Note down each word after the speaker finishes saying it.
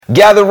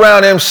Gather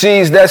round,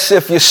 MCs, that's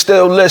if you're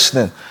still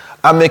listening.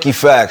 I'm Mickey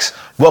Fax.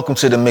 Welcome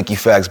to the Mickey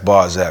Fax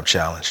Bar Zap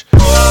Challenge.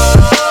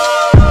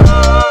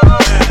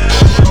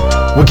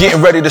 We're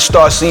getting ready to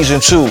start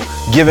season 2,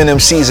 giving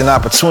MCs an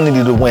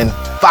opportunity to win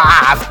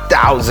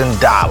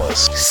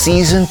 $5,000.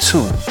 Season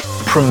 2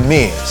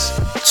 premieres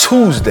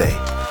Tuesday,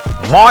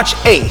 March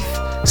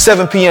 8th,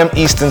 7 p.m.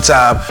 Eastern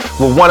Time,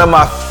 with one of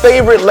my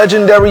favorite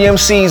legendary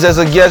MCs as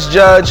a guest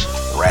judge,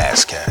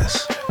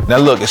 Razzcast. Now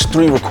look, it's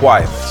 3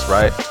 requirements,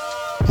 right?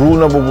 Rule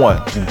number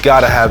 1, you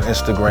gotta have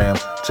Instagram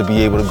to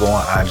be able to go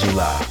on IG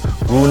Live.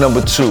 Rule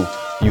number 2,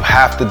 you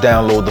have to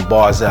download the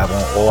Bars app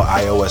on all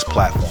iOS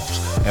platforms.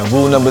 And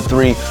rule number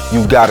 3,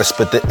 you gotta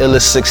spit the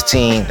illest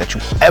 16 that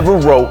you ever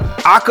wrote,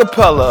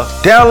 acapella.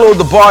 Download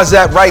the Bars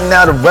app right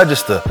now to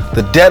register.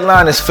 The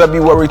deadline is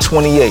February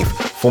 28th.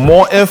 For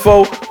more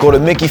info, go to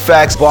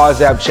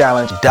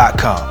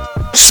MickeyFaxBarzAppChallenge.com.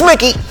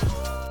 Smicky!